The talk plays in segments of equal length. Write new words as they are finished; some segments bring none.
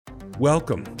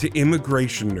Welcome to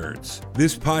Immigration Nerds.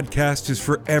 This podcast is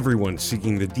for everyone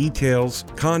seeking the details,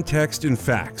 context, and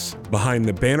facts behind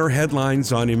the banner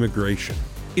headlines on immigration.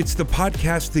 It's the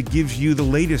podcast that gives you the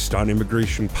latest on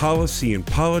immigration policy and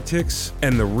politics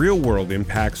and the real-world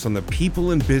impacts on the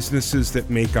people and businesses that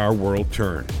make our world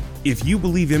turn. If you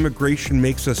believe immigration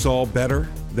makes us all better,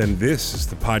 then this is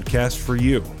the podcast for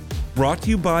you. Brought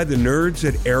to you by the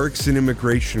nerds at Erickson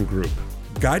Immigration Group,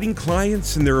 guiding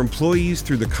clients and their employees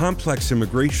through the complex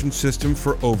immigration system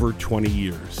for over 20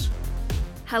 years.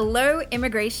 Hello,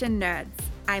 immigration nerds.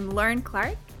 I'm Lauren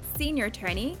Clark, Senior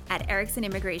Attorney at Erickson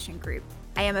Immigration Group.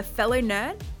 I am a fellow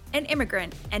nerd, an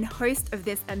immigrant, and host of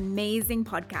this amazing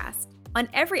podcast. On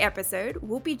every episode,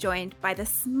 we'll be joined by the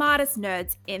smartest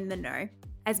nerds in the know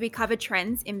as we cover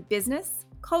trends in business,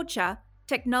 culture,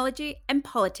 technology, and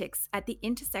politics at the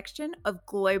intersection of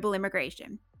global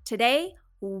immigration. Today,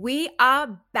 we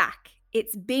are back.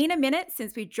 It's been a minute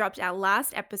since we dropped our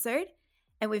last episode,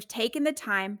 and we've taken the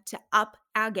time to up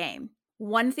our game.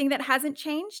 One thing that hasn't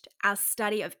changed, our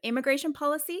study of immigration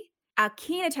policy, our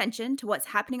keen attention to what's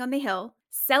happening on the Hill,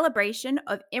 celebration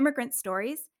of immigrant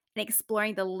stories, and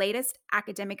exploring the latest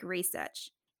academic research.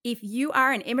 If you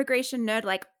are an immigration nerd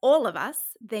like all of us,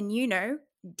 then you know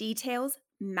details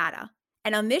matter.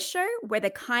 And on this show, we're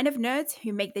the kind of nerds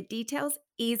who make the details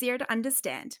easier to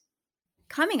understand.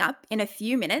 Coming up in a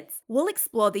few minutes, we'll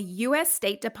explore the US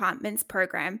State Department's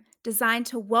program designed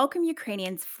to welcome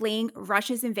Ukrainians fleeing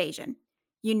Russia's invasion,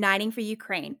 Uniting for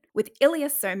Ukraine, with Ilya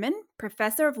Somin,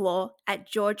 Professor of Law at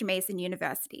George Mason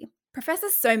University. Professor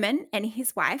Somin and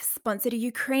his wife sponsored a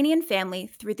Ukrainian family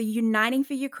through the Uniting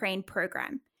for Ukraine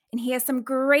program, and he has some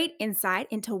great insight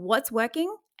into what's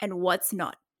working and what's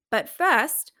not. But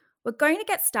first, we're going to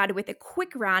get started with a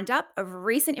quick roundup of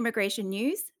recent immigration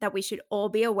news that we should all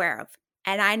be aware of.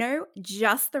 And I know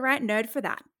just the right nerd for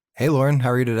that. Hey, Lauren,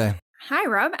 how are you today? Hi,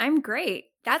 Rob. I'm great.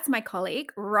 That's my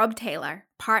colleague, Rob Taylor,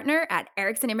 partner at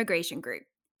Erickson Immigration Group.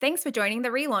 Thanks for joining the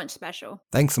relaunch special.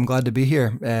 Thanks. I'm glad to be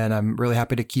here. And I'm really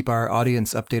happy to keep our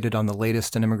audience updated on the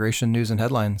latest in immigration news and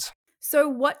headlines. So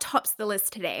what tops the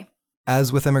list today?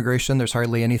 As with immigration, there's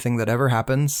hardly anything that ever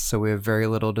happens, so we have very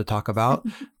little to talk about.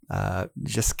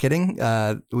 Just kidding.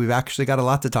 We've actually got a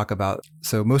lot to talk about.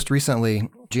 So most recently,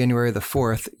 January the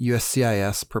 4th,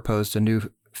 USCIS proposed a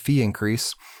new fee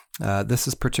increase. This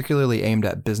is particularly aimed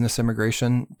at business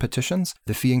immigration petitions.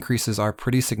 The fee increases are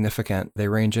pretty significant. They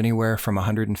range anywhere from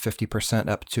 150%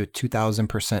 up to a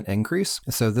 2,000% increase.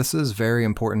 So this is very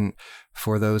important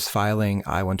for those filing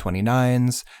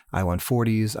I-129s,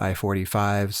 I-140s,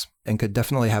 I-45s, and could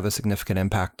definitely have a significant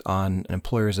impact on an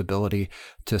employer's ability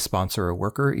to sponsor a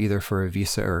worker, either for a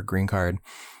visa or a green card.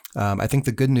 I think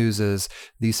the good news is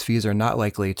these fees are not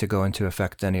likely to go into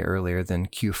effect any earlier than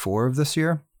Q4 of this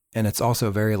year. And it's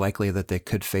also very likely that they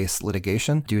could face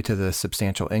litigation due to the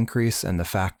substantial increase and the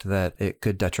fact that it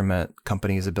could detriment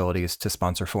companies' abilities to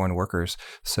sponsor foreign workers.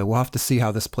 So we'll have to see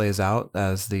how this plays out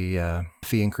as the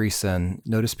fee increase and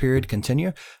notice period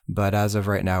continue. But as of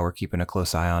right now, we're keeping a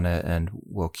close eye on it, and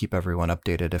we'll keep everyone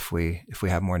updated if we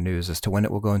have more news as to when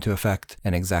it will go into effect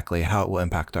and exactly how it will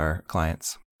impact our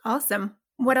clients. Awesome.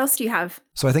 What else do you have?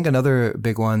 So I think another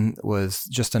big one was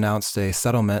just announced a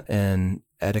settlement in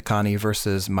Edicani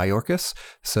versus Mayorkas.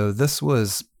 So this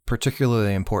was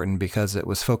particularly important because it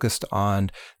was focused on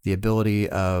the ability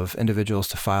of individuals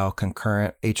to file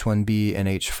concurrent H-1B and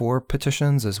H-4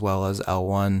 petitions, as well as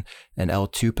L-1 and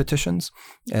L-2 petitions.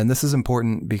 And this is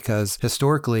important because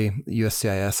historically,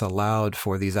 USCIS allowed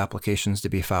for these applications to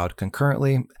be filed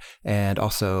concurrently and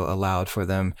also allowed for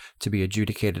them to be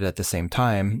adjudicated at the same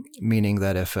time, meaning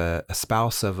that if a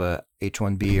spouse of a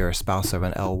H-1B or a spouse of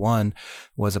an L-1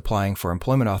 was applying for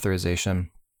employment authorization,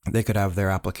 they could have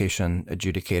their application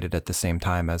adjudicated at the same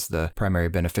time as the primary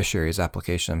beneficiary's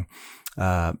application.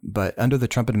 But under the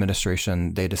Trump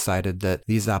administration, they decided that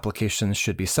these applications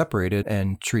should be separated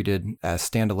and treated as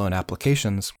standalone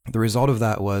applications. The result of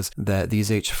that was that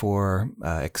these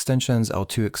H-4 extensions,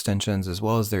 L-2 extensions, as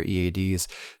well as their EADs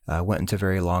went into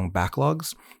very long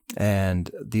backlogs. And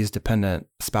these dependent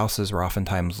spouses were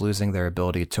oftentimes losing their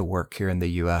ability to work here in the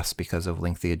U.S. because of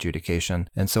lengthy adjudication.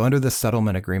 And so under this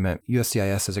settlement agreement,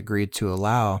 USCIS has agreed to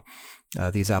allow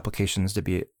these applications to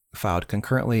be filed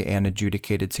concurrently and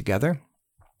adjudicated together.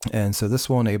 And so this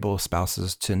will enable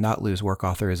spouses to not lose work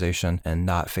authorization and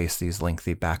not face these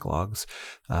lengthy backlogs.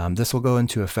 This will go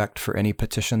into effect for any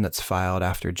petition that's filed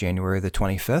after January the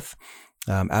 25th.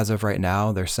 As of right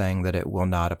now, they're saying that it will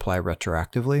not apply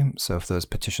retroactively. So if those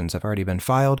petitions have already been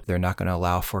filed, they're not going to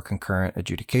allow for concurrent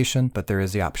adjudication, but there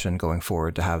is the option going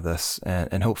forward to have this.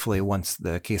 And hopefully once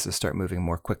the cases start moving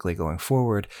more quickly going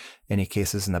forward, any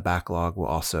cases in the backlog will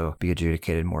also be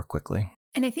adjudicated more quickly.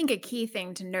 And I think a key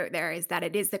thing to note there is that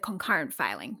it is the concurrent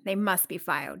filing. They must be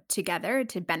filed together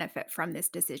to benefit from this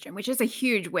decision, which is a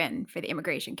huge win for the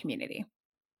immigration community.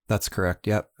 That's correct.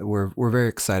 Yep. We're very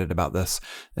excited about this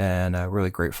and really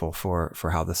grateful for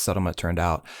how this settlement turned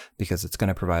out, because it's going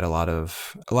to provide a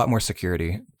lot more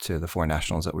security to the foreign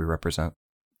nationals that we represent.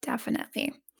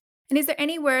 Definitely. And is there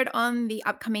any word on the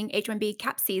upcoming H-1B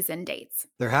cap season dates?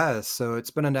 There has. So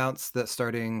it's been announced that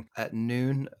starting at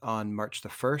noon on March the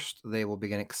 1st, they will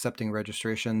begin accepting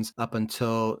registrations up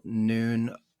until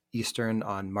noon Eastern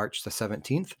on March the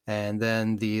 17th. And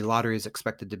then the lottery is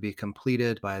expected to be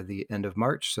completed by the end of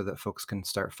March so that folks can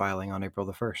start filing on April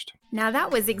the 1st. Now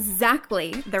that was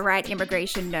exactly the right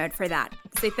immigration nerd for that.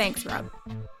 So thanks, Rob.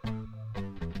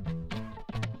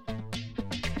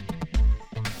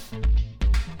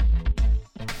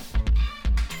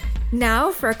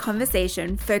 Now for a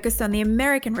conversation focused on the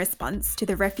American response to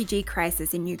the refugee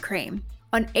crisis in Ukraine.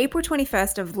 On April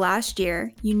 21st of last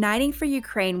year, Uniting for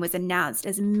Ukraine was announced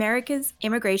as America's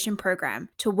immigration program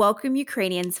to welcome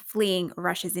Ukrainians fleeing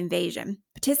Russia's invasion.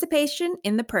 Participation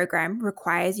in the program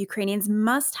requires Ukrainians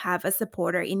must have a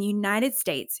supporter in the United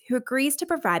States who agrees to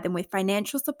provide them with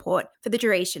financial support for the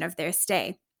duration of their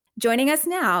stay. Joining us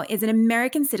now is an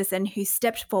American citizen who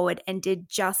stepped forward and did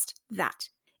just that.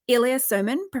 Ilya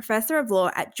Somin, professor of law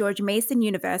at George Mason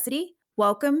University.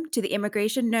 Welcome to the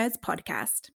Immigration Nerds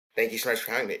podcast. Thank you so much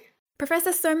for having me. Professor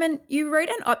Somin, you wrote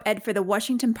an op-ed for the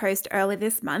Washington Post earlier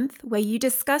this month where you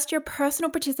discussed your personal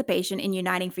participation in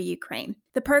Uniting for Ukraine.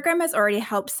 The program has already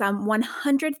helped some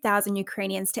 100,000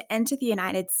 Ukrainians to enter the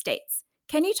United States.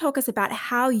 Can you talk us about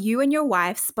how you and your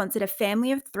wife sponsored a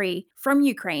family of 3 from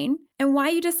Ukraine and why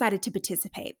you decided to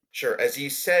participate? Sure. As you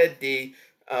said, the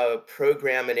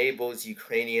program enables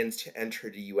Ukrainians to enter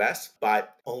the U.S.,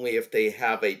 but only if they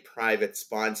have a private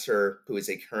sponsor who is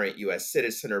a current U.S.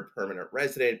 citizen or permanent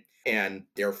resident. And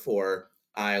therefore,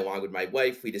 I, along with my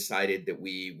wife, we decided that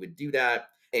we would do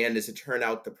that. And as it turned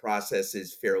out, the process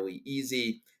is fairly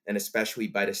easy. And especially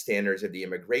by the standards of the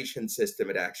immigration system,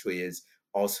 it actually is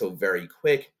also very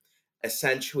quick.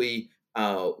 Essentially,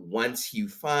 once you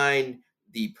find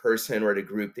the person or the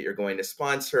group that you're going to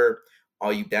sponsor,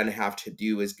 all you then have to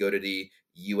do is go to the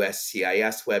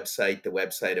USCIS website, the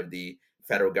website of the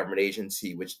federal government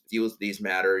agency which deals with these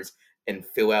matters, and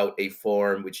fill out a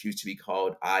form which used to be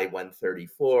called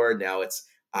I-134. Now it's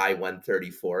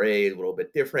I-134A, a little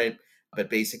bit different.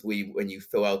 But basically, when you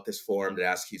fill out this form, it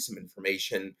asks you some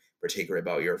information, particularly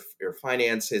about your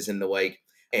finances and the like,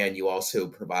 and you also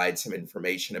provide some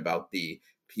information about the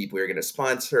people you're going to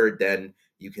sponsor. Then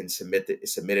you can submit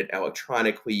it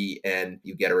electronically, and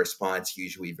you get a response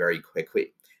usually very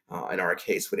quickly. In our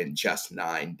case, within just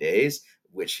 9 days,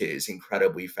 which is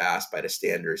incredibly fast by the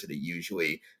standards of the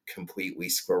usually completely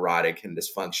sclerotic and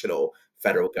dysfunctional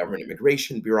federal government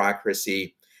immigration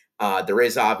bureaucracy. There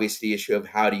is obviously the issue of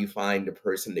how do you find a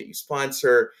person that you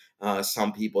sponsor.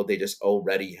 Some people, they just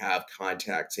already have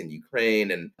contacts in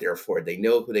Ukraine, and therefore they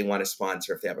know who they want to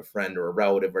sponsor if they have a friend or a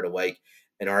relative or the like.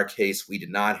 In our case, we did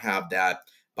not have that,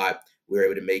 but we were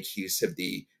able to make use of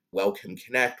the Welcome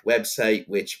Connect website,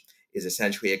 which is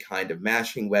essentially a kind of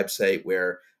matching website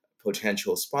where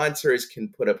potential sponsors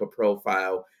can put up a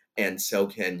profile, and so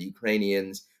can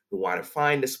Ukrainians who want to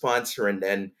find a sponsor, and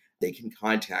then they can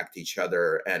contact each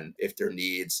other. And if their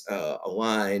needs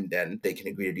align, then they can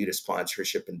agree to do the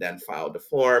sponsorship and then file the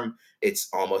form. It's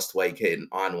almost like an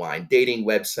online dating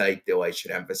website, though I should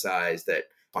emphasize that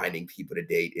finding people to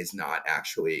date is not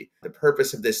actually the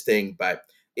purpose of this thing, but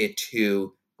it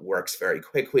too works very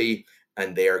quickly.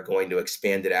 And they are going to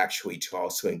expand it actually to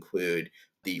also include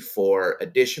the 4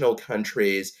 additional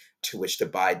countries to which the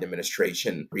Biden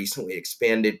administration recently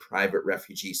expanded private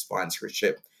refugee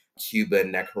sponsorship: Cuba,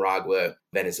 Nicaragua,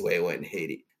 Venezuela, and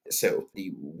Haiti. So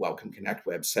the Welcome Connect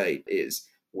website is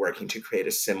working to create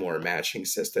a similar matching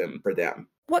system for them.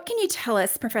 What can you tell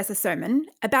us, Professor Somin,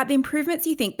 about the improvements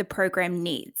you think the program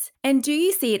needs? And do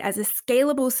you see it as a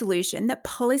scalable solution that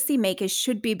policymakers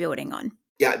should be building on?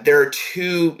 Yeah, there are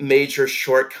 2 major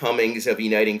shortcomings of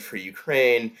Uniting for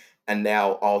Ukraine, and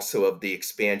now also of the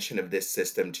expansion of this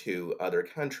system to other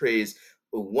countries.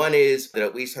 One is that,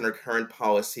 at least under current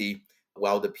policy,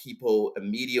 while the people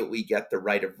immediately get the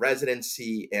right of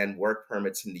residency and work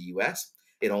permits in the US,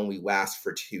 it only lasts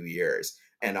for 2 years.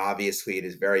 And obviously, it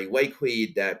is very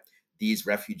likely that these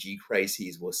refugee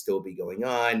crises will still be going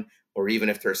on or even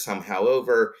if they're somehow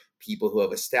over, people who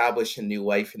have established a new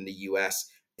life in the US,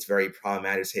 it's very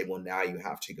problematic to say, well, now you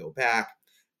have to go back.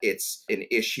 It's an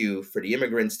issue for the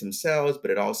immigrants themselves,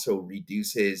 but it also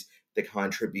reduces the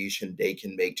contribution they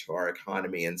can make to our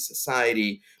economy and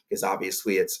society, because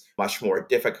obviously it's much more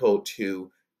difficult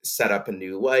to set up a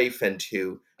new life and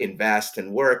to invest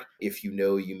and work if you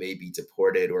know you may be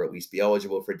deported or at least be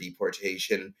eligible for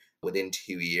deportation within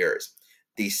 2 years.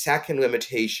 The second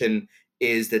limitation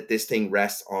is that this thing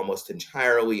rests almost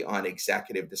entirely on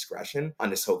executive discretion, on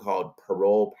the so-called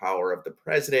parole power of the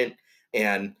president.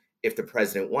 And if the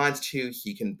president wants to,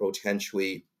 he can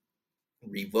potentially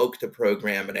revoke the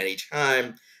program at any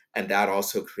time. And that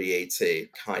also creates a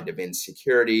kind of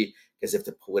insecurity, because if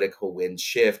the political winds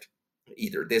shift,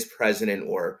 either this president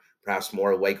or perhaps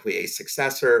more likely a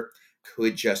successor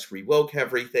could just revoke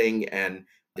everything, and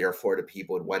therefore the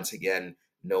people would once again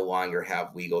no longer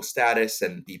have legal status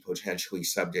and be potentially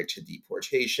subject to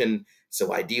deportation.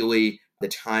 So ideally, the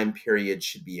time period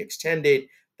should be extended.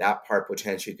 That part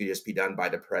potentially could just be done by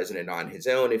the president on his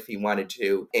own if he wanted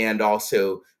to. And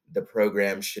also, the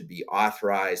program should be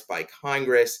authorized by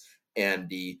Congress, and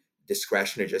the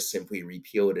discretion to just simply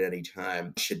repeal it at any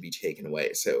time should be taken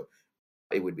away. So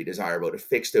it would be desirable to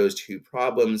fix those two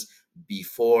problems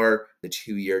before the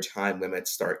 2-year time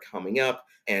limits start coming up,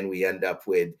 and we end up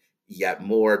with yet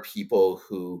more people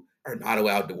who are not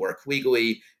allowed to work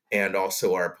legally and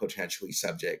also are potentially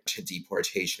subject to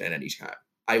deportation at any time.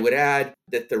 I would add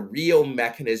that the real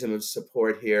mechanism of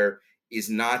support here is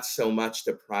not so much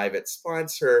the private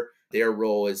sponsor. Their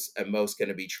role is at most going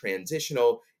to be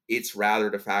transitional. It's rather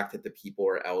the fact that the people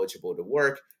are eligible to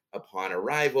work upon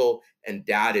arrival, and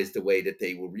that is the way that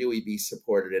they will really be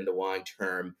supported in the long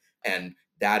term. And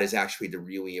that is actually the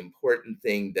really important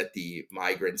thing that the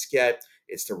migrants get.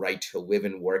 It's the right to live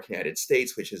and work in the United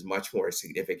States, which is much more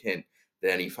significant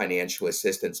than any financial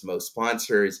assistance most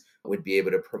sponsors would be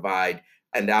able to provide.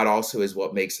 And that also is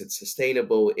what makes it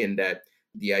sustainable, in that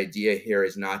the idea here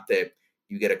is not that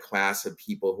you get a class of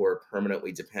people who are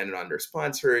permanently dependent on their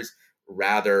sponsors.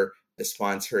 Rather, the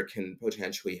sponsor can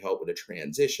potentially help with a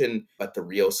transition, but the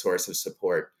real source of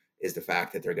support is the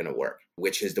fact that they're going to work,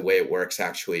 which is the way it works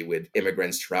actually with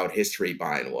immigrants throughout history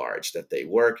by and large, that they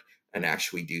work and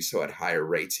actually do so at higher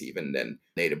rates even than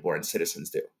native-born citizens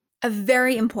do. A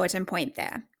very important point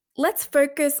there. Let's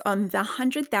focus on the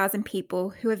 100,000 people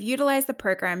who have utilized the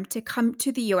program to come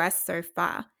to the US so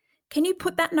far. Can you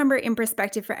put that number in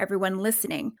perspective for everyone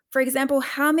listening? For example,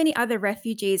 how many other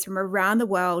refugees from around the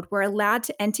world were allowed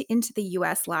to enter into the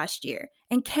US last year?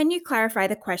 And can you clarify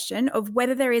the question of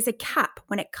whether there is a cap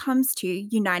when it comes to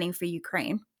Uniting for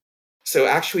Ukraine? So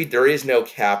actually, there is no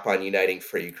cap on Uniting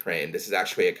for Ukraine. This is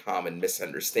actually a common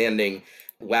misunderstanding.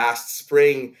 Last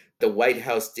spring, the White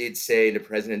House did say, the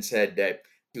president said that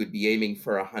he would be aiming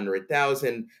for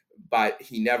 100,000, but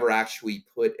he never actually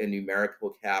put a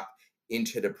numerical cap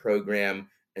into the program.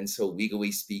 And so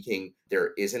legally speaking,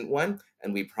 there isn't one.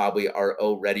 And we probably are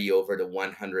already over the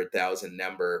 100,000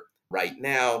 number right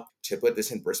now. To put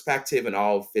this in perspective, in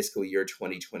all of fiscal year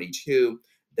 2022,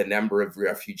 the number of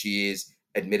refugees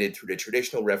admitted through the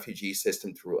traditional refugee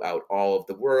system throughout all of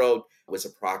the world was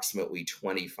approximately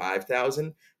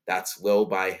 25,000. That's low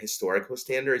by historical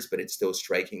standards, but it's still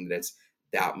striking that it's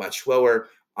that much lower.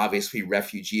 Obviously,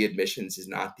 refugee admissions is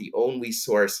not the only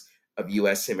source of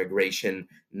U.S. immigration.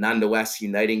 Nonetheless,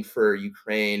 Uniting for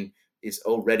Ukraine is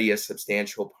already a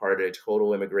substantial part of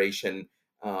total immigration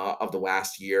of the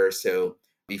last year or so.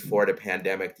 Before the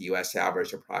pandemic, the U.S.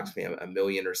 averaged approximately a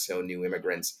million or so new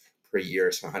immigrants per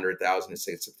year, so 100,000 is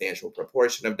a substantial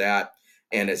proportion of that.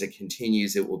 And as it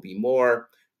continues, it will be more.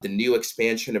 The new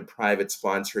expansion of private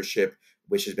sponsorship,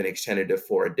 which has been extended to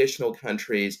 4 additional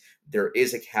countries, there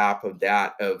is a cap of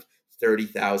that of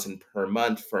 30,000 per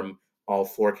month from all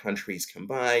 4 countries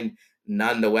combined.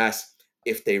 Nonetheless,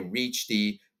 if they reach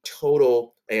the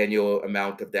total annual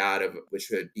amount of that, which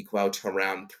would equal to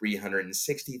around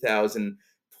 360,000,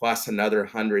 plus another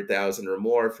 100,000 or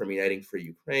more from Uniting for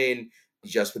Ukraine,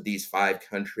 just with these 5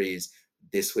 countries,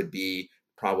 this would be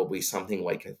probably something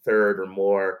like a third or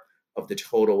more of the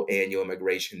total annual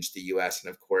immigration to the U.S. And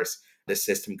of course, the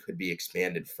system could be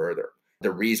expanded further.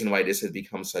 The reason why this has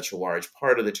become such a large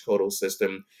part of the total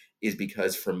system is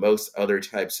because for most other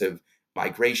types of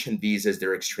migration visas,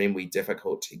 they're extremely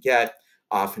difficult to get,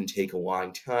 often take a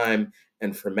long time.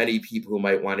 And for many people who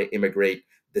might want to immigrate,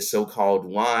 the so-called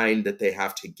line that they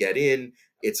have to get in,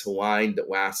 it's a line that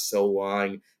lasts so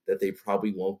long that they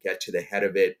probably won't get to the head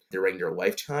of it during their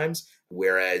lifetimes.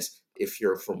 Whereas if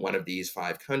you're from one of these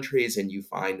 5 countries and you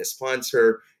find a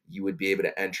sponsor, you would be able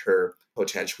to enter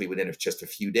potentially within just a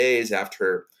few days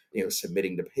after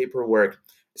submitting the paperwork.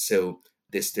 So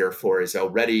this therefore is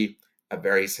already a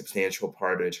very substantial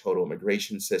part of the total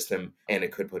immigration system, and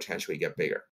it could potentially get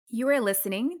bigger. You are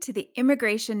listening to the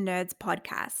Immigration Nerds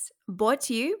podcast, brought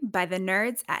to you by the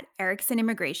nerds at Erickson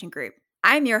Immigration Group.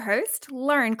 I'm your host,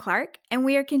 Lauren Clark, and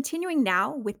we are continuing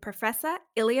now with Professor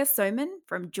Ilya Somin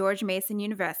from George Mason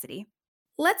University.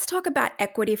 Let's talk about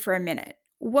equity for a minute.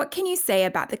 What can you say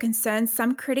about the concerns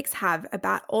some critics have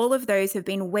about all of those who've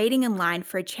been waiting in line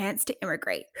for a chance to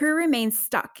immigrate, who remain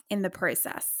stuck in the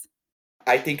process?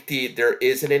 I think there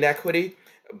is an inequity,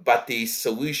 but the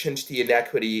solution to the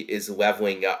inequity is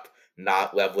leveling up,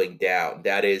 not leveling down.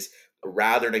 That is,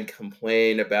 rather than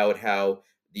complain about how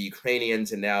the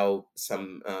Ukrainians and now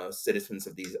some citizens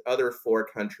of these other four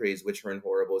countries, which are in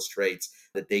horrible straits,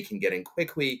 that they can get in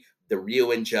quickly, the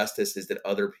real injustice is that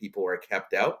other people are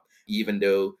kept out, even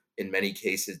though in many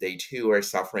cases they too are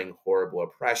suffering horrible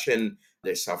oppression.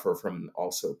 They suffer from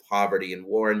also poverty and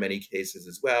war in many cases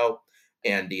as well.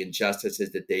 And the injustice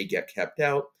is that they get kept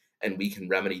out, and we can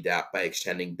remedy that by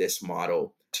extending this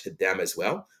model to them as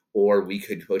well. Or we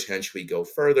could potentially go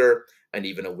further and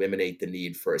even eliminate the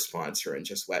need for a sponsor and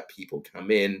just let people come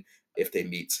in if they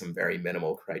meet some very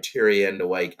minimal criteria and the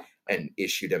like, and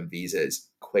issue them visas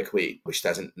quickly, which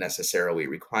doesn't necessarily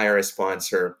require a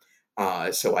sponsor.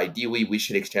 So ideally, we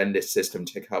should extend this system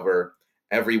to cover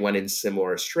everyone in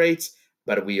similar straits,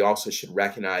 but we also should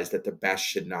recognize that the best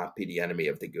should not be the enemy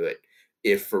of the good.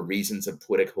 If for reasons of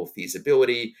political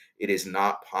feasibility, it is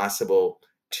not possible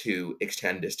to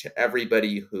extend this to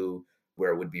everybody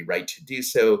where it would be right to do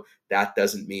so, that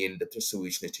doesn't mean that the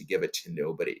solution is to give it to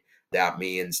nobody. That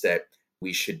means that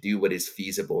we should do what is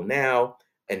feasible now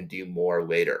and do more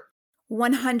later.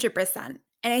 100%.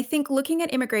 And I think looking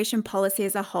at immigration policy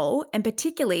as a whole, and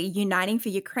particularly uniting for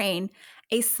Ukraine,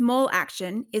 a small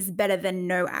action is better than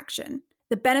no action.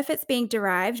 The benefits being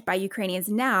derived by Ukrainians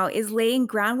now is laying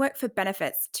groundwork for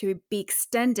benefits to be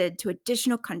extended to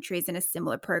additional countries in a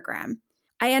similar program.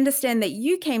 I understand that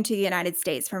you came to the United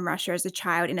States from Russia as a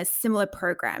child in a similar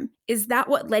program. Is that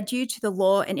what led you to the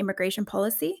law and immigration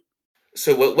policy?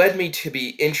 So what led me to be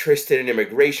interested in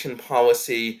immigration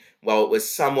policy, while it was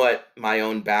somewhat my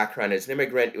own background as an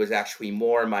immigrant, it was actually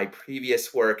more my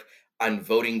previous work on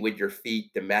voting with your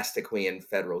feet domestically in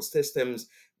federal systems.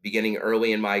 Beginning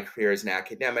early in my career as an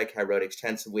academic, I wrote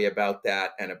extensively about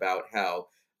that and about how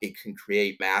it can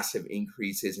create massive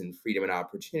increases in freedom and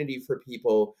opportunity for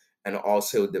people, and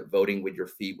also that voting with your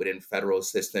feet within federal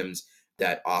systems,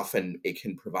 that often it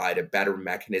can provide a better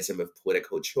mechanism of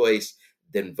political choice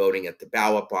than voting at the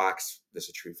ballot box. This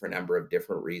is true for a number of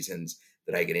different reasons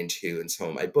that I get into in some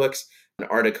of my books and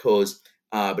articles.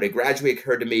 But it gradually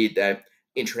occurred to me that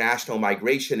international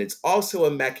migration is also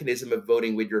a mechanism of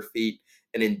voting with your feet.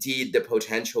 And indeed, the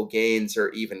potential gains are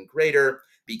even greater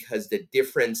because the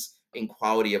difference in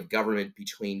quality of government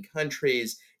between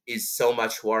countries is so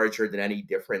much larger than any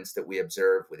difference that we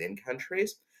observe within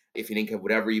countries. If you think of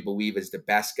whatever you believe is the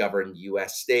best governed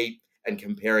US state and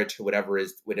compare it to whatever you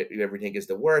think is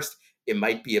the worst, it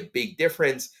might be a big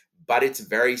difference, but it's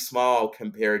very small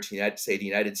compared to, say, the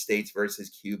United States versus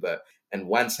Cuba. And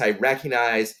once I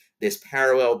recognize this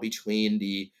parallel between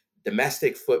the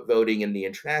domestic foot voting and the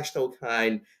international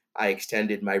kind, I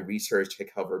extended my research to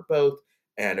cover both.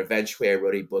 And eventually I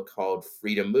wrote a book called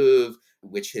Free to Move,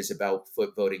 which is about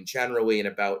foot voting generally and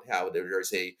about how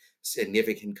there's a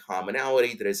significant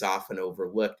commonality that is often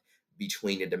overlooked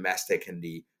between the domestic and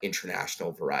the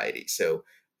international variety. So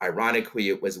ironically,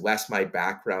 it was less my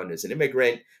background as an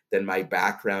immigrant than my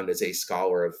background as a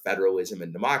scholar of federalism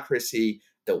and democracy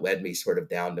that led me sort of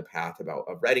down the path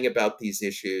of writing about these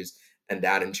issues. And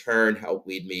that in turn helped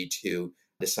lead me to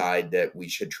decide that we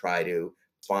should try to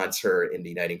sponsor in the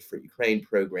Uniting for Ukraine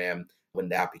program when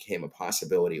that became a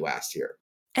possibility last year.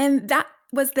 And that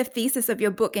was the thesis of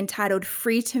your book entitled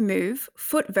Free to Move,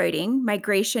 Foot Voting,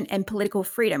 Migration and Political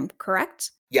Freedom,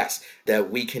 correct? Yes, that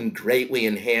we can greatly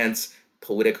enhance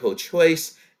political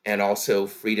choice and also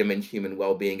freedom and human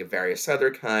well-being of various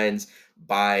other kinds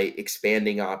by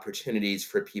expanding opportunities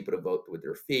for people to vote with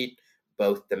their feet,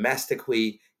 both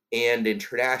domestically and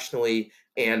internationally,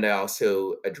 and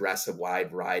also address a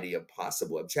wide variety of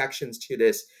possible objections to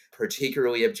this,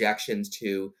 particularly objections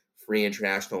to free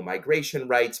international migration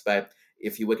rights. But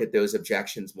if you look at those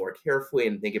objections more carefully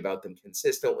and think about them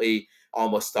consistently,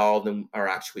 almost all of them are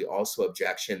actually also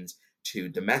objections to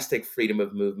domestic freedom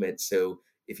of movement. So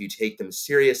if you take them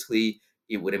seriously,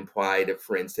 it would imply that,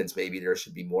 for instance, maybe there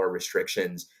should be more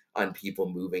restrictions on people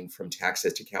moving from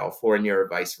Texas to California or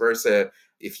vice versa.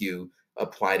 If you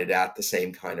apply to that the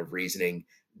same kind of reasoning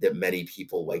that many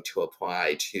people like to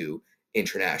apply to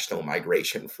international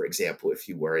migration. For example, if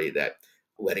you worry that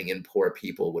letting in poor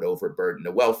people would overburden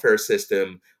the welfare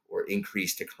system or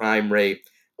increase the crime rate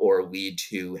or lead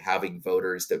to having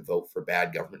voters that vote for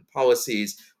bad government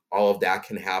policies, all of that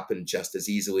can happen just as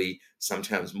easily,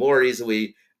 sometimes more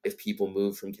easily, if people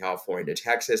move from California to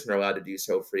Texas and are allowed to do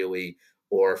so freely,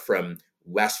 or from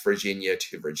West Virginia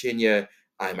to Virginia.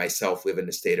 I myself live in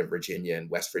the state of Virginia, and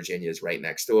West Virginia is right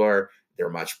next door. They're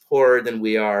much poorer than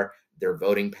we are. Their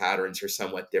voting patterns are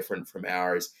somewhat different from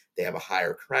ours. They have a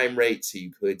higher crime rate. So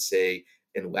you could say,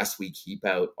 unless we keep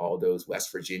out all those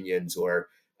West Virginians or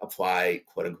apply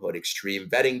quote unquote extreme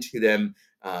vetting to them,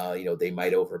 they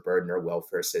might overburden our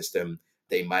welfare system.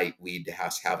 They might lead to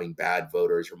us having bad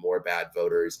voters or more bad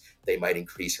voters. They might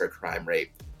increase our crime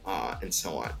rate and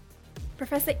so on.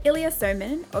 Professor Ilya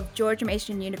Somin of George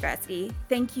Mason University,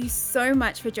 thank you so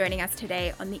much for joining us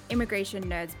today on the Immigration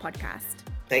Nerds podcast.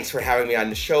 Thanks for having me on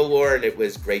the show, Lauren. It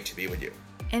was great to be with you.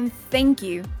 And thank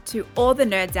you to all the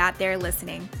nerds out there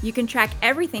listening. You can track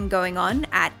everything going on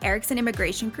at Erickson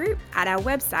Immigration Group at our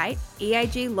website,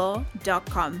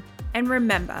 eiglaw.com. And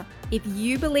remember, if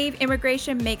you believe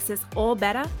immigration makes us all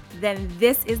better, then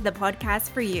this is the podcast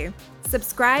for you.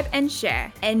 Subscribe and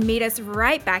share, and meet us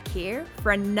right back here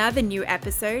for another new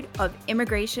episode of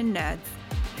Immigration Nerds.